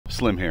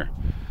slim here.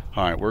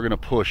 All right, we're gonna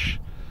push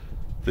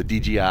the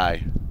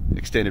DJI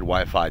extended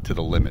Wi-Fi to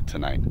the limit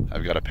tonight.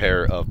 I've got a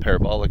pair of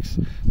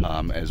parabolics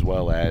as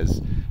well as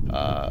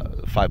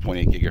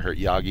 5.8 gigahertz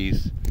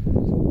Yagis.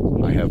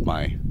 I have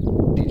my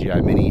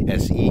DJI Mini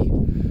SE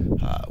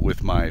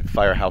with my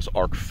Firehouse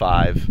Arc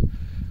 5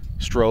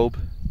 strobe.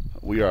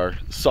 We are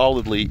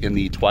solidly in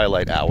the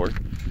twilight hour.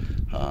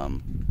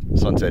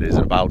 Sunset is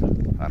about,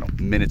 I don't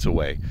know, minutes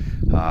away.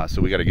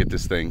 So we got to get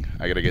this thing,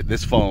 I got to get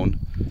this phone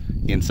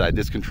inside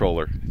this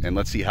controller, and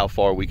let's see how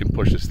far we can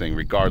push this thing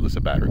regardless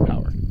of battery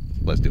power.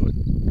 Let's do it.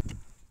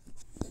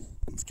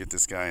 Let's get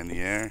this guy in the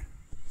air.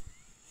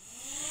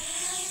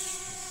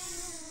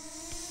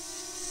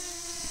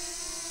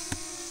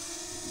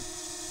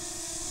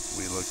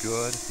 We look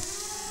good.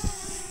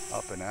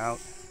 Up and out.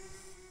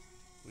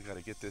 We got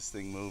to get this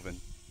thing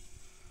moving.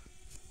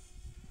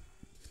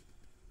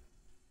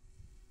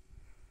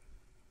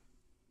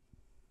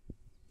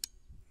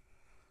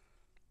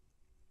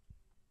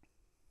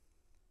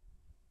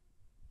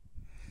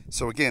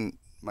 So again,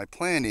 my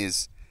plan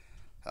is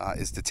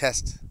to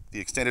test the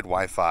extended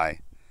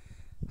Wi-Fi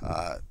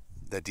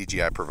that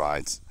DJI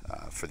provides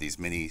for these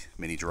mini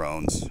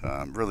drones.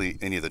 Really,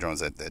 any of the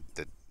drones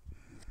that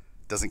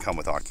doesn't come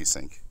with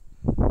OcuSync.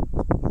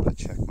 I'm going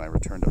to check my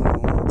return to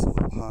home. It's a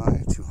little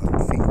high,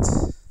 200 feet.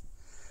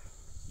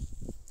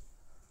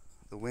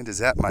 The wind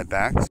is at my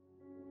back.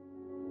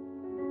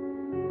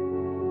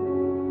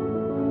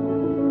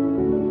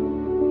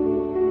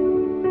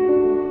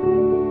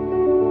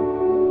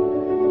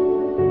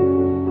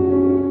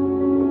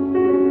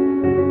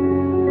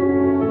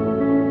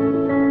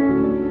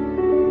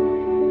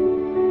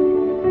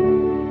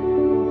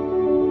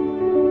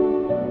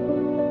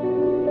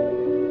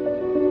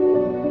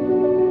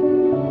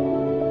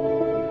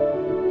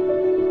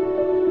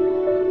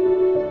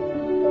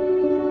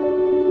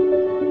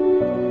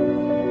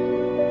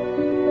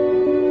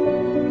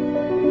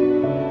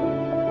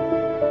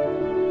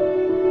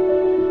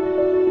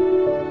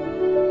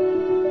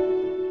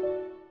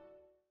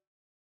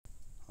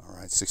 All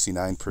right,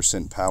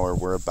 69% power.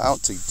 We're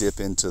about to dip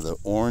into the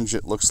orange,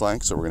 it looks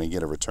like, so we're going to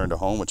get a return to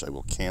home, which I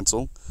will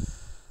cancel.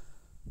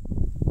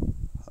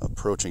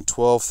 Approaching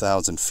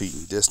 12,000 feet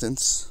in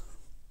distance.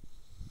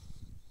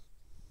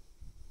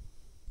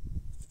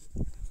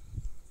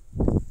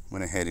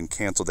 Went ahead and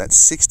canceled that.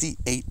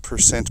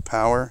 68%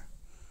 power.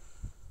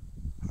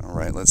 All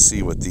right, let's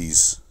see what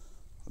this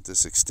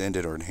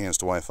extended or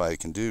enhanced Wi-Fi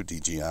can do.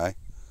 DJI. I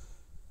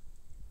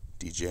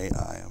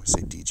always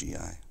say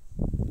DJI.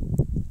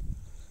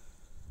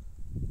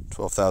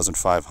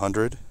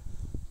 12,500.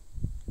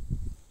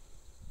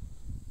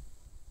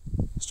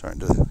 Starting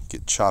to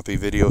get choppy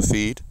video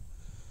feed.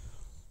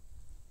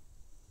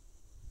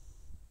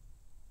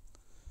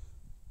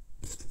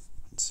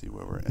 Let's see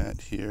where we're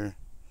at here.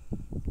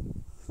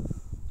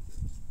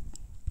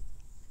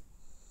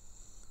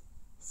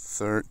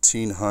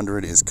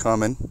 1,300 is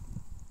coming.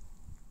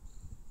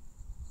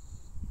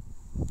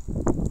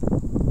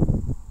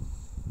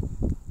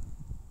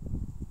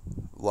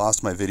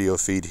 Lost my video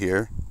feed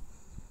here.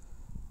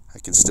 I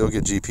can still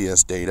get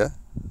GPS data.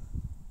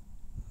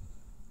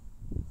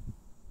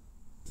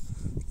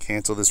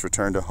 Cancel this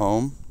return to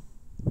home.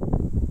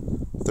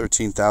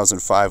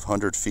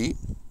 13,500 feet.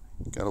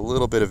 Got a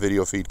little bit of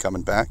video feed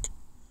coming back.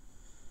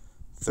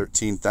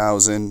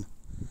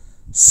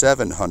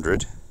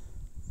 13,700.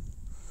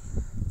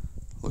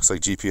 Looks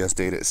like GPS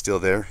data is still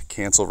there.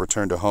 Cancel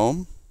return to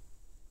home.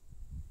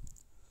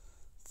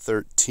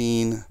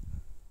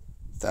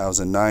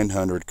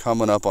 13,900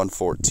 coming up on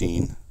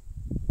 14.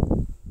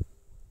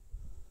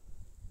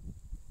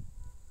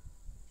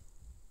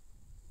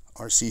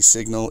 RC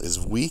signal is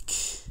weak.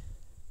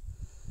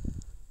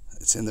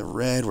 It's in the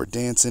red. We're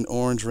dancing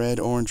orange, red,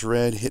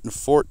 hitting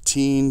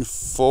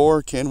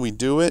 14.4. Can we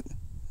do it?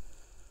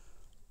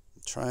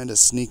 Trying to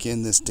sneak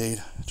in this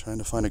data, trying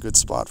to find a good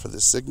spot for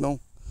this signal.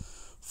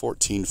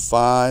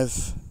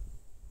 14.5.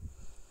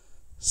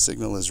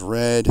 Signal is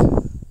red.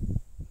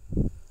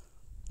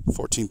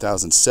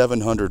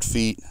 14,700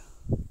 feet.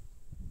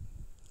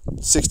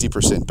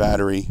 60%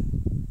 battery.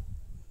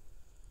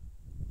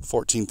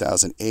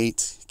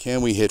 14,008.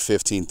 Can we hit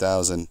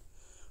 15,000?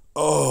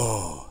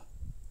 Oh,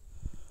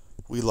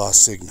 we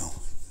lost signal.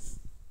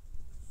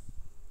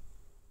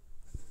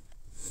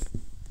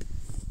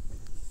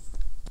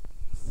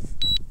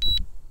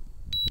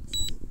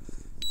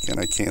 Can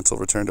I cancel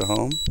return to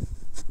home?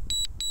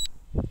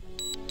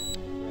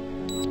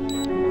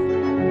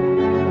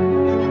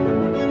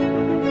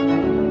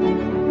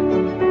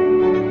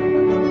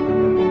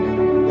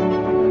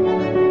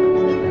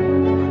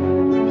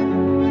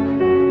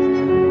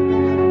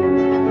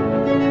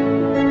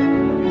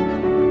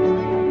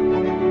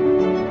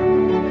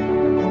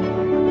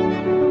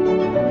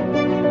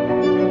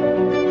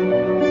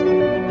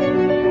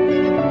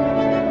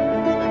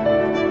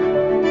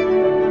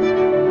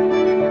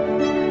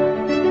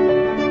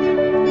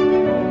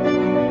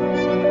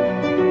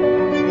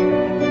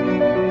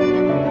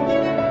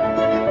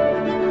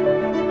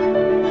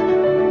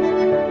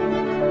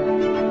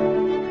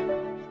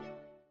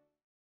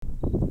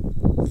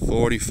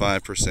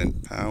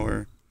 45%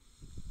 power.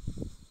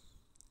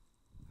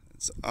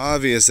 It's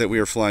obvious that we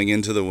are flying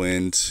into the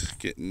wind,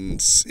 getting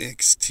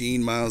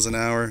 16 miles an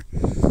hour.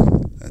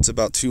 That's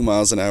about 2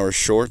 miles an hour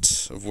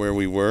short of where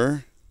we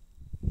were.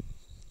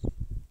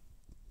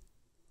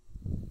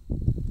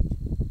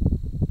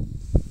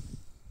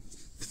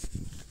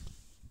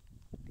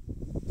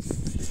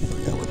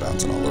 Yeah, we're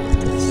bouncing all over the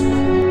place.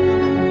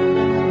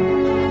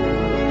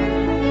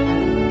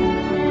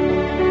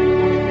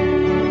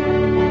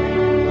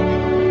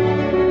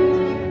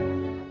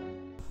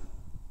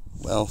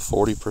 Well,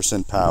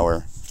 40%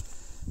 power,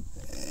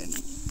 and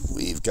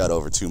we've got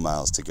over 2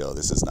 miles to go.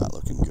 This is not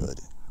looking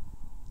good.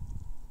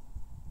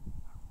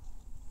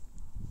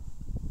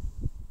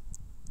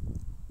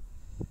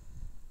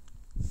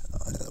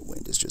 Oh, the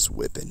wind is just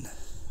whipping.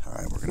 All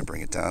right, we're going to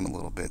bring it down a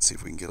little bit, see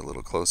if we can get a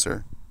little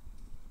closer.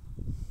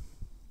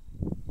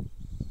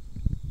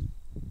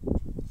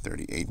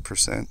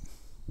 38%.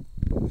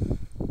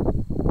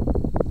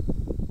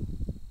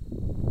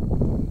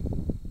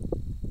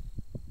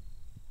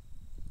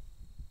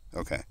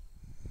 Okay.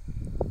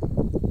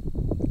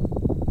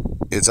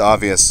 It's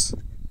obvious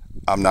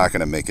I'm not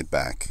going to make it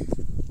back.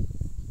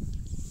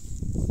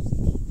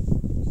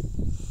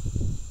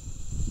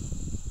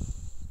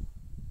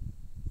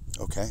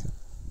 Okay.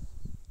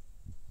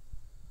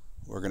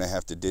 We're going to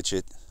have to ditch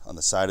it on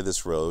the side of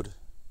this road.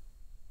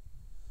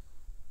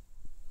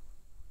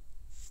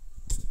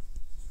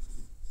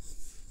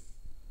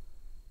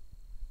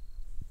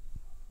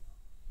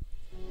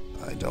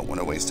 I don't want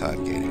to waste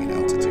time gaining an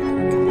altitude. Come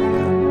on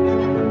now.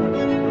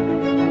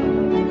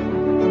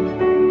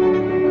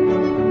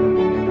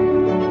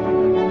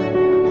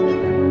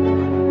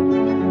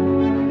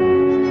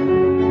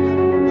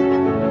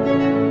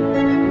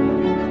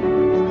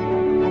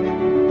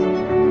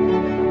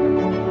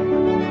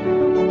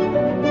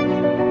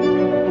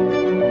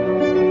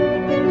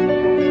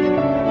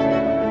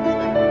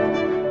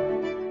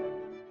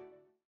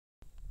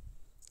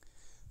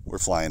 We're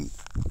flying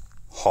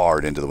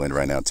hard into the wind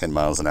right now, 10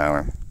 miles an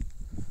hour.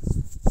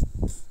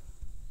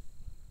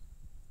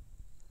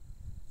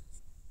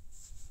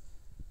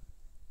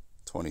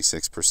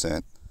 %.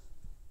 Man,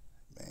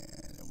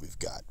 and we've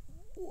got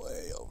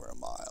way over a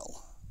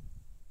mile.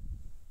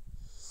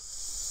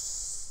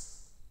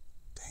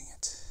 Dang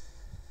it.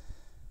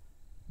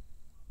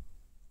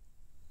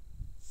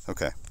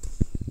 Okay.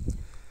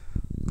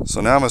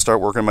 So now I'm going to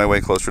start working my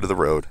way closer to the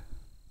road.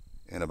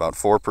 And about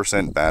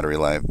 4% battery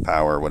life,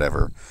 power,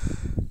 whatever,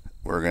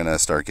 we're going to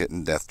start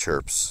getting death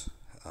chirps.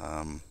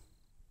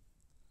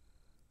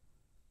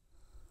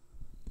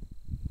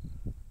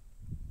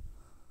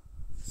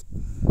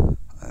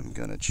 I'm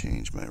going to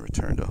change my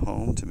return to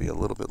home to be a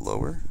little bit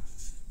lower.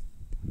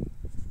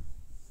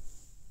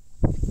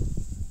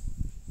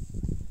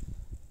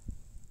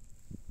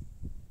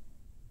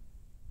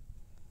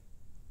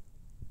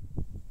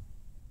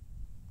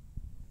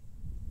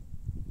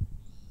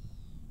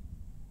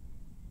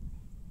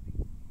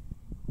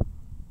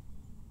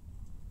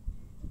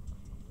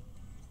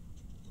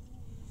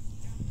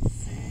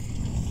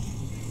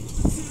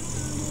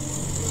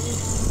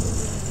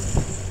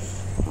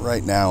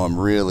 Right now I'm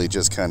really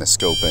just kind of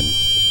scoping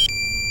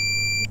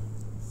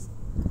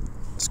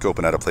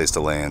out a place to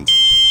land.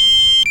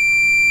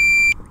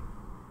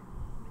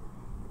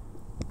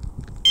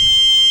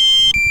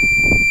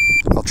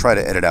 I'll try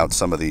to edit out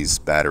some of these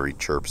battery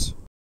chirps.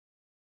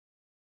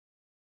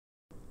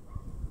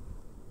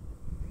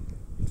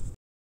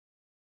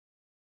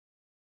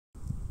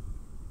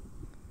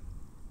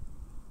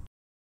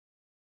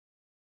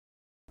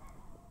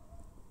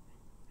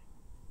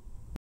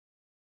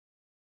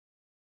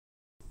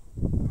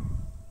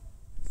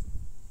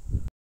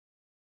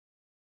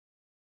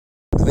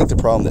 I think the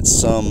problem that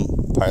some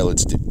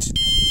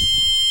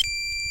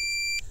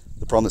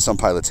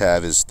pilots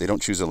have is they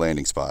don't choose a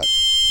landing spot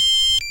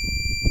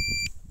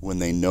when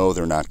they know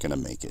they're not going to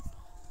make it.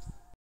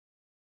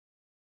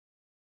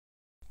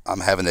 I'm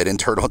having that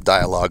internal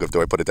dialogue of,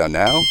 do I put it down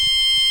now?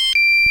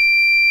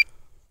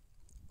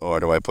 Or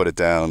do I put it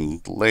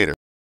down later?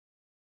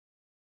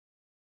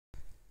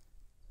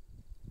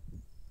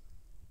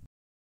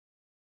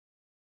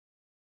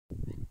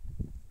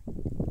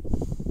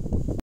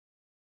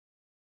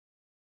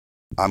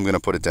 I'm going to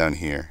put it down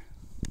here.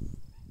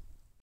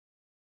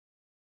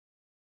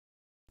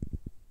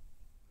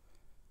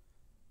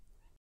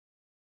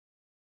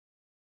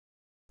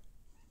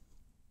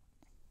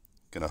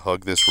 Going to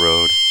hug this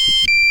road.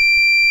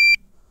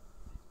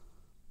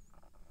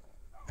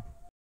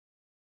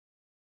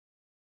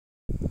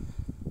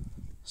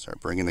 Start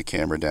bringing the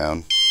camera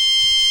down.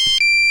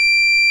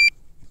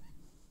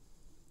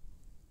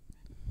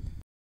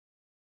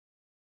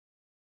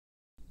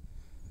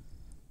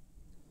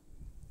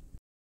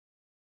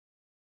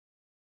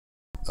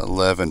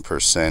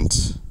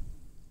 %.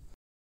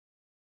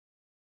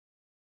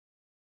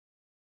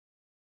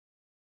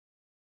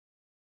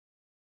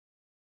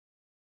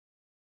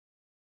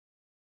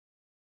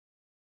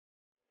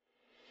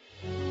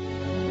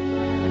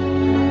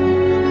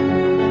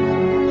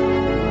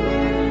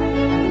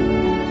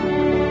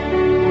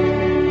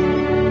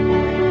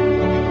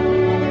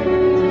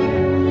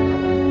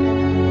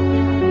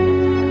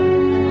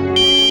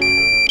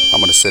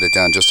 set it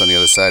down just on the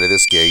other side of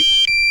this gate.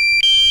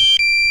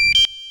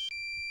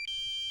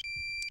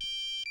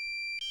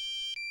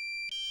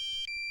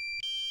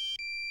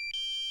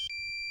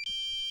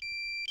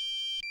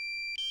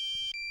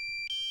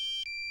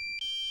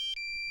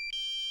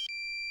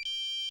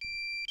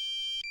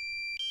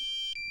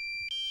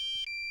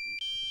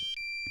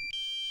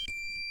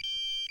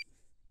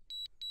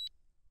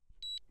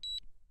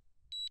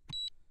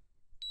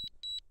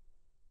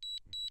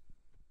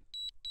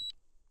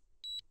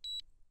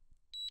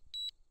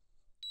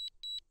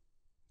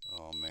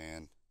 Oh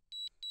man,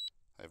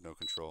 I have no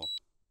control.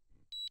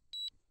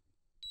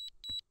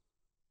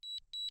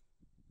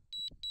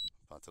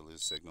 About to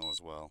lose signal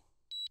as well.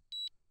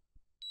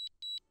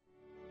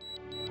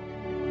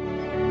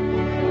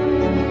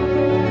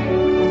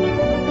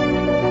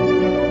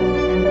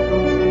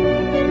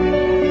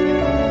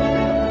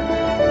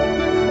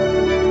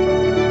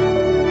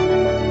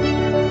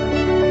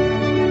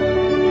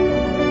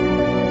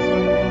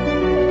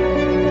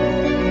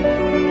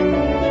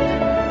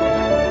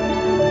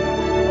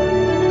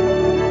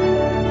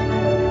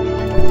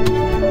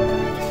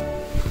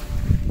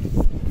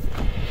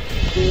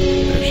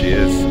 There she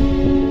is.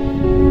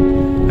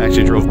 I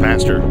actually drove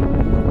past her.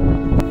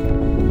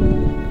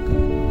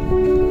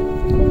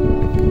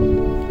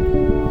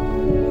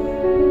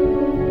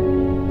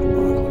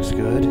 Oh, it looks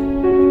good.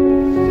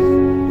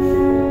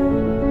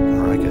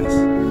 Or I guess.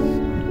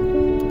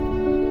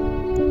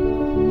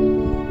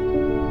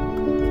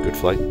 Good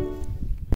flight.